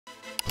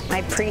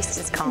My priest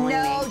is calling me.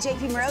 No,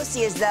 JP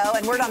Morosi is, though,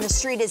 and word on the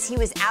street is he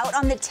was out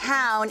on the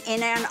town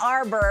in Ann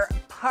Arbor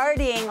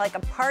partying like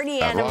a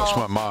party animal. I lost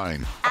my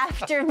mind.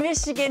 After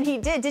Michigan, he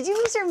did. Did you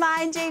lose your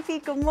mind,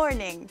 JP? Good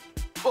morning.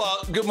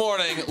 Well, good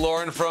morning,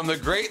 Lauren, from the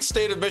great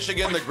state of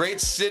Michigan, the great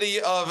city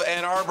of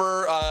Ann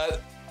Arbor.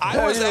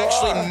 I was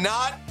actually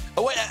not.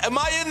 Oh, wait, am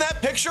I in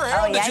that picture,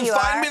 Harold? Oh, yeah, Did you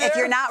find me there? If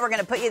you're not, we're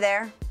going to put you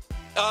there.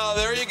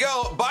 There you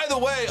go. By the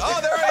way, there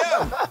I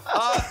am.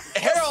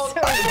 Harold,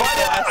 by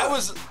the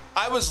way,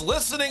 I was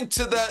listening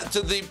to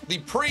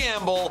the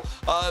preamble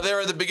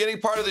there at the beginning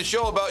part of the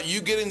show about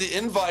you getting the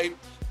invite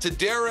to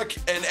Derek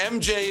and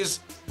MJ's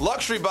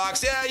luxury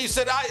box. Yeah, you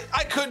said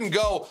I couldn't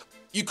go.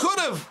 You could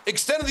have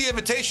extended the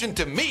invitation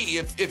to me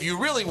if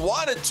you really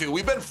wanted to.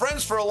 We've been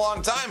friends for a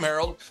long time,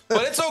 Harold,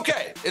 but it's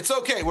okay. It's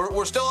okay.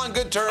 We're still on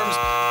good terms.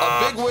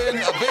 A big win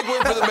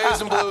for the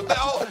Maize and Blue.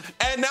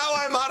 And now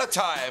I'm out of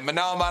time.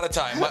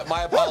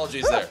 My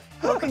apologies there.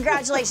 Well,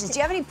 congratulations. Do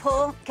you have any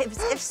pull?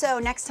 If so,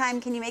 next time,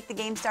 can you make the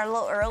game start a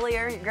little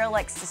earlier? Your girl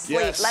likes to sleep.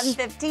 Yes.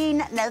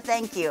 11:15? No,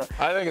 thank you.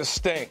 I think it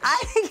stinks.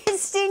 I think it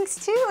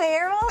stinks too,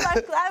 Harold.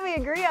 I'm glad we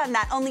agree on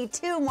that. Only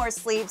 2 more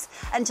sleeps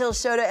until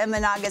Shota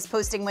Imanaga's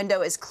posting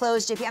window is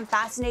closed. JP, I'm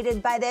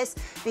fascinated by this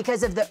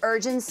because of the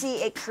urgency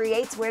it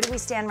creates. Where do we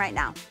stand right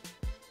now?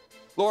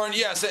 Lauren,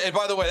 yes. And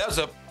by the way, that was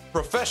a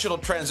professional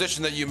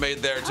transition that you made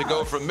there to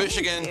go from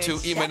Michigan to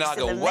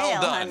Imanaga.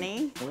 Well done.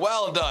 Honey.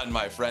 Well done,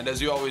 my friend,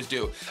 as you always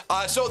do.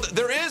 So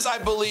there is, I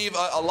believe,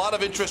 a lot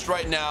of interest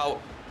right now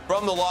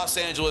from the Los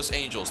Angeles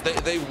Angels.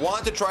 They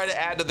want to try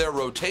to add to their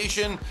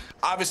rotation.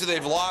 Obviously,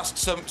 they've lost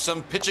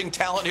some pitching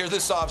talent here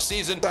this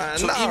offseason.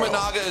 So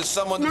Imanaga is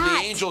someone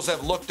that the Angels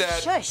have looked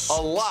at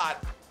a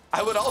lot.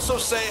 I would also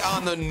say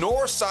on the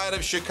north side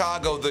of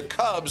Chicago, the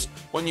Cubs,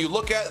 when you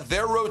look at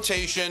their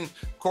rotation,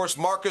 of course,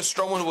 Marcus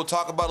Stroman, who we'll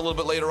talk about a little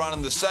bit later on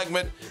in the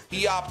segment,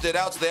 he opted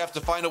out, so they have to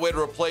find a way to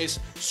replace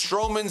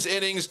Stroman's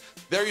innings.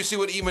 There you see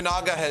what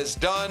Imanaga has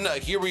done.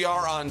 Here we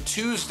are on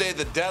Tuesday,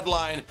 the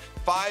deadline,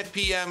 5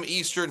 p.m.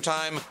 Eastern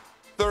time,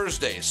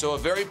 Thursday. So a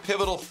very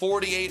pivotal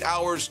 48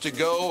 hours to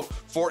go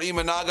for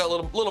Imanaga, a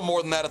little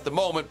more than that at the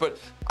moment, but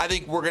I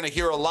think we're going to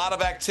hear a lot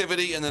of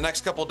activity in the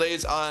next couple of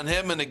days on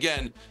him. And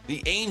again,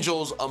 the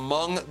Angels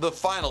among the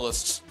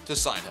finalists to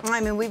sign him. I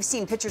mean, we've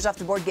seen pitchers off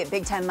the board get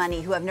big-time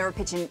money who have never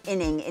pitched an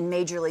inning in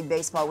Major League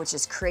Baseball, which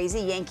is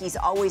crazy. Yankees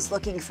always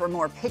looking for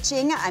more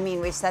pitching. I mean,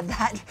 we've said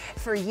that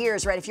for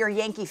years, right? If you're a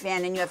Yankee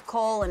fan and you have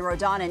Cole and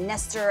Rodon and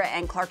Nestor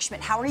and Clark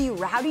Schmidt, how do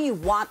you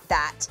want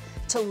that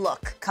to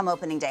look come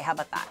opening day? How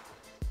about that?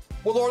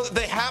 Well, Laura,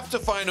 they have to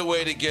find a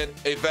way to get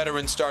a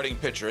veteran starting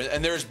pitcher.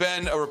 And there's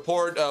been a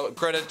report,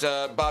 credit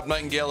Bob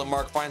Nightingale and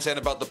Mark Feinsand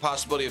about the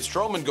possibility of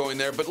Stroman going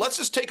there. But let's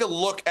just take a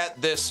look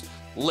at this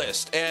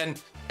list.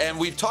 And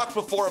we've talked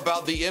before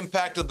about the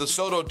impact of the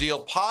Soto deal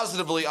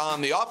positively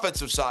on the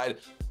offensive side.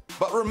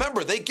 But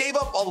remember, they gave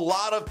up a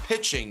lot of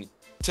pitching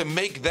to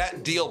make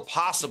that deal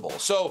possible.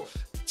 So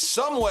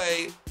some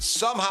way,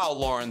 somehow,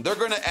 Lauren, they're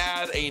going to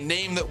add a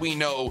name that we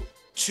know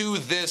to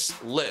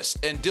this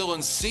list. And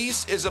Dylan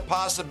Cease is a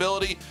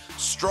possibility.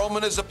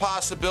 Stroman is a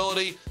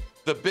possibility.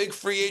 The big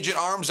free agent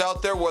arms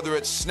out there, whether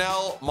it's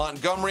Snell,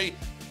 Montgomery,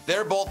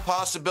 they're both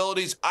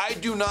possibilities. I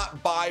do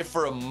not buy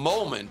for a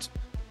moment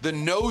the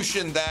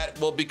notion that,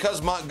 well, because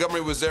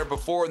Montgomery was there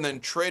before and then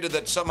traded,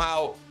 that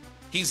somehow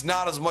he's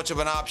not as much of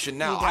an option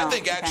now. I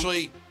think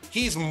actually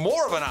he's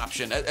more of an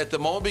option at the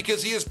moment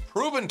because he has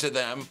proven to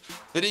them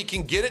that he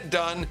can get it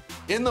done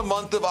in the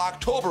month of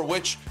October,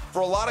 which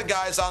for a lot of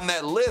guys on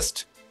that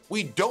list,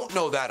 we don't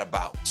know that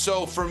about.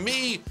 So for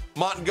me,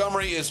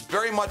 Montgomery is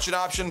very much an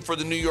option for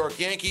the New York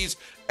Yankees.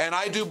 And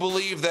I do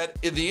believe that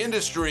in the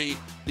industry,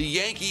 the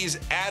Yankees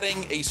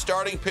adding a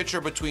starting pitcher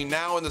between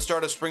now and the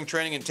start of spring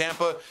training in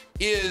Tampa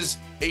is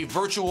a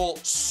virtual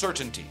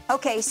certainty.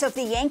 Okay, so if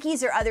the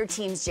Yankees or other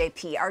teams,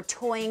 JP, are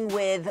toying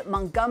with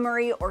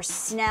Montgomery or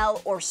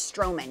Snell or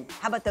Stroman,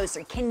 how about those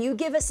 3? Can you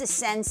give us a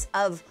sense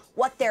of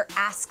what their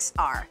asks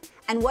are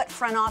and what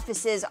front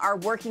offices are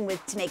working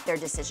with to make their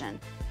decision?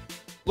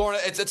 Lauren,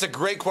 it's a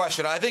great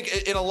question. I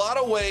think in a lot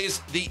of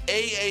ways, the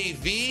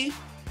AAV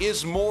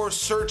is more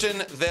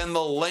certain than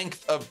the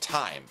length of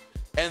time.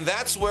 And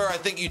that's where I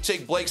think you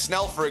take Blake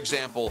Snell, for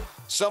example,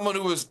 someone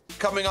who is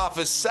coming off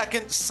his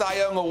 2nd Cy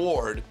Young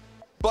award,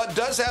 but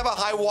does have a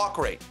high walk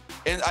rate.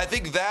 And I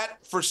think that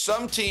for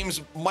some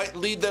teams might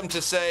lead them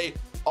to say,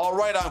 all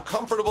right, I'm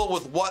comfortable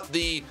with what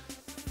the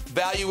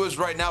value is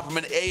right now from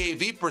an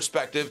AAV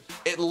perspective,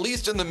 at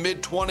least in the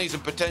mid-20s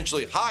and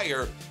potentially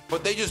higher,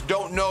 but they just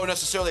don't know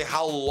necessarily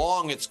how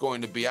long it's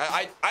going to be.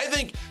 I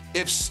think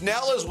if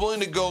Snell is willing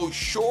to go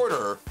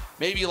shorter,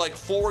 maybe like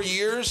 4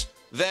 years,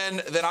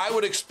 then I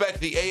would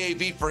expect the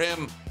AAV for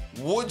him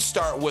would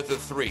start with a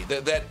 3.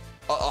 That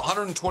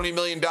 $120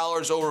 million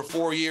over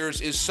 4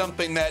 years is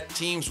something that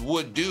teams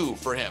would do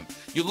for him.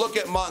 You look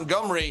at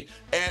Montgomery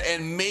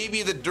and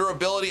maybe the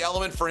durability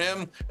element for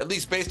him, at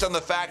least based on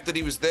the fact that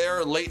he was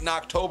there late in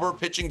October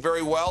pitching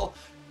very well,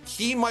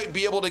 he might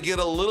be able to get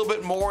a little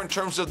bit more in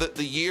terms of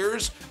the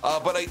years.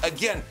 But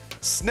again,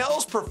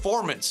 Snell's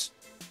performance,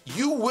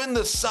 you win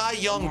the Cy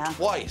Young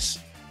twice.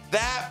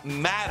 that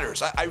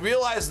matters. I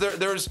realize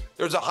there's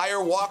a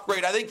higher walk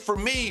rate. I think for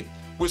me,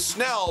 with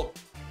Snell,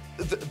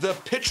 the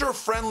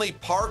pitcher-friendly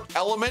park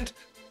element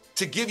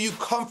to give you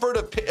comfort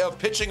of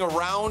pitching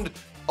around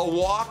a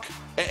walk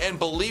and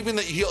believing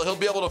that he'll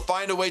be able to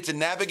find a way to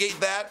navigate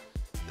that.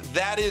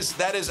 That is,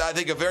 I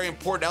think, a very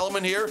important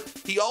element here.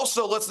 He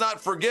also, let's not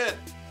forget,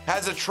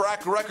 has a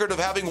track record of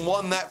having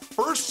won that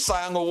first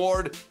Cy Young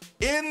Award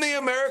in the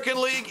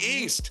American League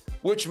East,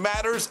 which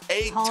matters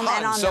a ton. Home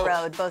and on the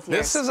road, both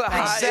years. This is a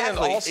high-end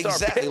all-star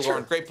Exactly, pitcher.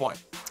 Lauren, great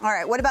point. All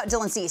right, what about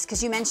Dylan Cease?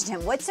 Because you mentioned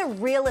him. What's a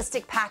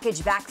realistic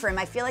package back for him?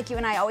 I feel like you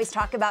and I always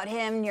talk about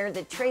him near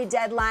the trade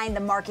deadline. The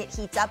market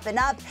heats up and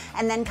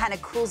then kind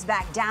of cools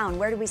back down.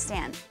 Where do we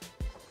stand?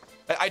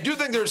 I do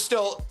think there's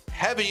still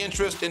heavy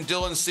interest in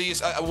Dylan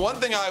Cease. One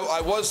thing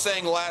I was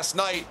saying last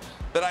night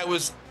that I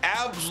was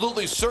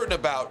absolutely certain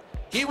about,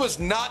 he was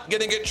not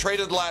going to get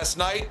traded last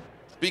night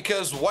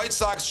because White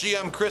Sox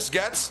GM Chris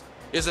Getz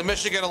is a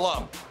Michigan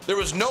alum. There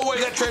was no way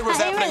that trade was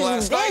happening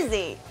last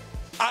night.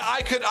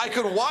 I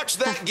could watch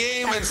that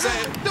game and say,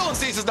 Dylan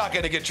Cease is not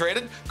going to get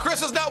traded.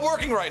 Chris is not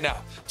working right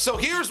now. So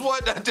here's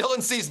what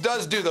Dylan Cease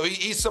does do, though.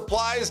 He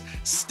supplies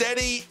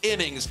steady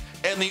innings.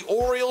 And the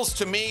Orioles,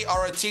 to me,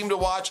 are a team to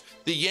watch.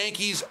 The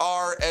Yankees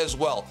are as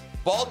well.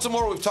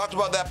 Baltimore, we've talked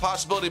about that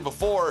possibility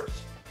before.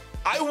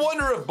 I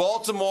wonder if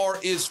Baltimore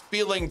is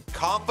feeling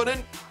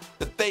confident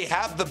that they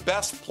have the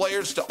best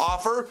players to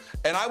offer.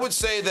 And I would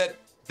say that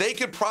they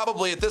could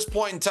probably, at this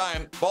point in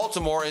time,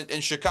 Baltimore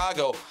and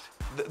Chicago,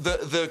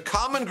 the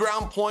common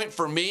ground point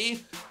for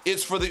me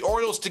is for the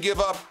Orioles to give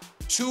up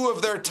 2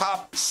 of their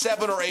top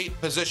 7 or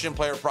 8 position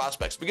player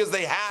prospects. Because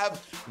they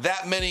have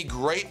that many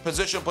great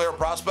position player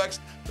prospects,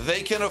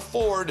 they can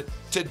afford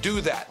to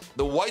do that.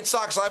 The White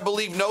Sox, I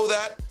believe, know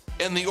that,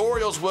 and the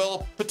Orioles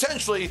will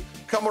potentially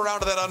come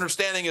around to that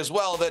understanding as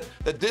well, that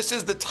this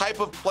is the type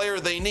of player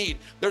they need.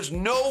 There's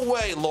no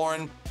way,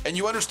 Lauren, and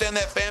you understand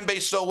that fan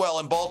base so well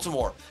in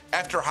Baltimore,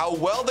 after how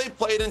well they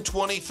played in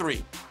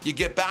 23, you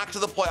get back to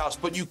the playoffs,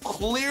 but you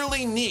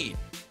clearly need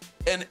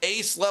an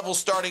ace-level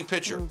starting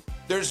pitcher.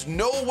 There's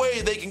no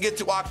way they can get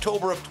to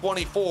October of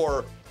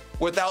 24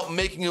 without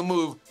making a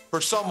move for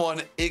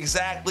someone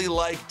exactly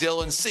like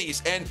Dylan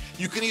Cease. And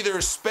you can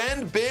either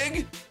spend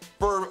big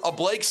for a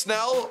Blake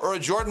Snell or a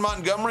Jordan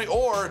Montgomery,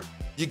 or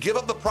you give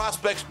up the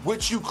prospects,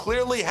 which you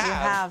clearly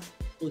have.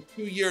 For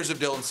 2 years of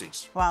Dylan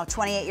Cease. Wow,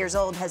 28 years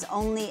old, has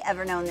only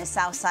ever known the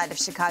south side of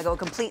Chicago, a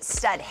complete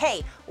stud.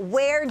 Hey,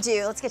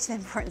 let's get to the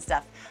important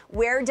stuff.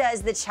 Where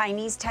does the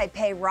Chinese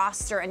Taipei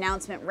roster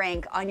announcement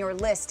rank on your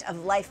list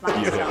of life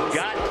milestones? You've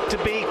got to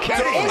be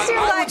careful. Is your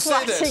wife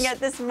watching at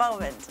this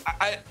moment?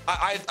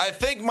 I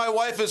think my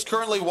wife is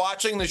currently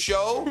watching the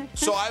show,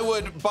 so I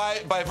would,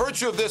 by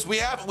virtue of this, we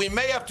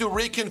may have to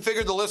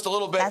reconfigure the list a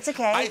little bit. That's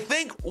okay. I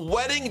think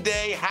wedding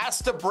day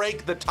has to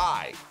break the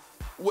tie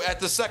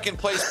at the second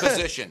place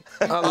position.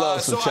 I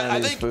love some Chinese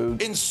I think food.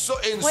 Wait,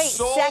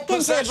 sole second to the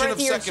possession birth of of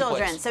your second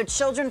children. place. So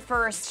children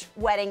first,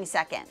 wedding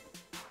second.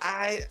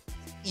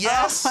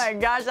 Yes. Oh my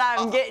gosh,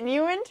 I'm getting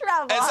you in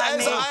trouble,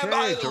 honey.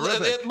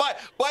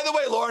 By the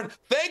way, Lauren,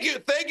 thank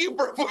you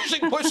for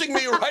pushing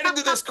me right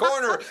into this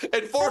corner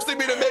and forcing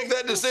me to make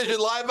that decision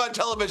live on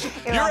television.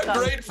 You're a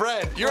great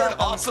friend. You're an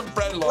awesome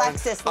friend, Lauren.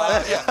 Lexus,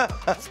 love. Yeah.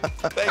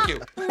 Thank you.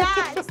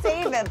 Matt,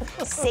 save him.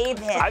 Save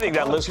him. I think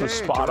that list was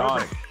spot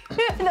on.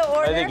 The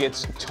order? I think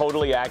it's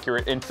totally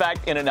accurate. In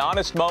fact, in an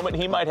honest moment,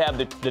 he might have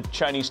the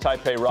Chinese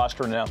Taipei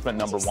roster announcement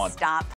number 1. Stop.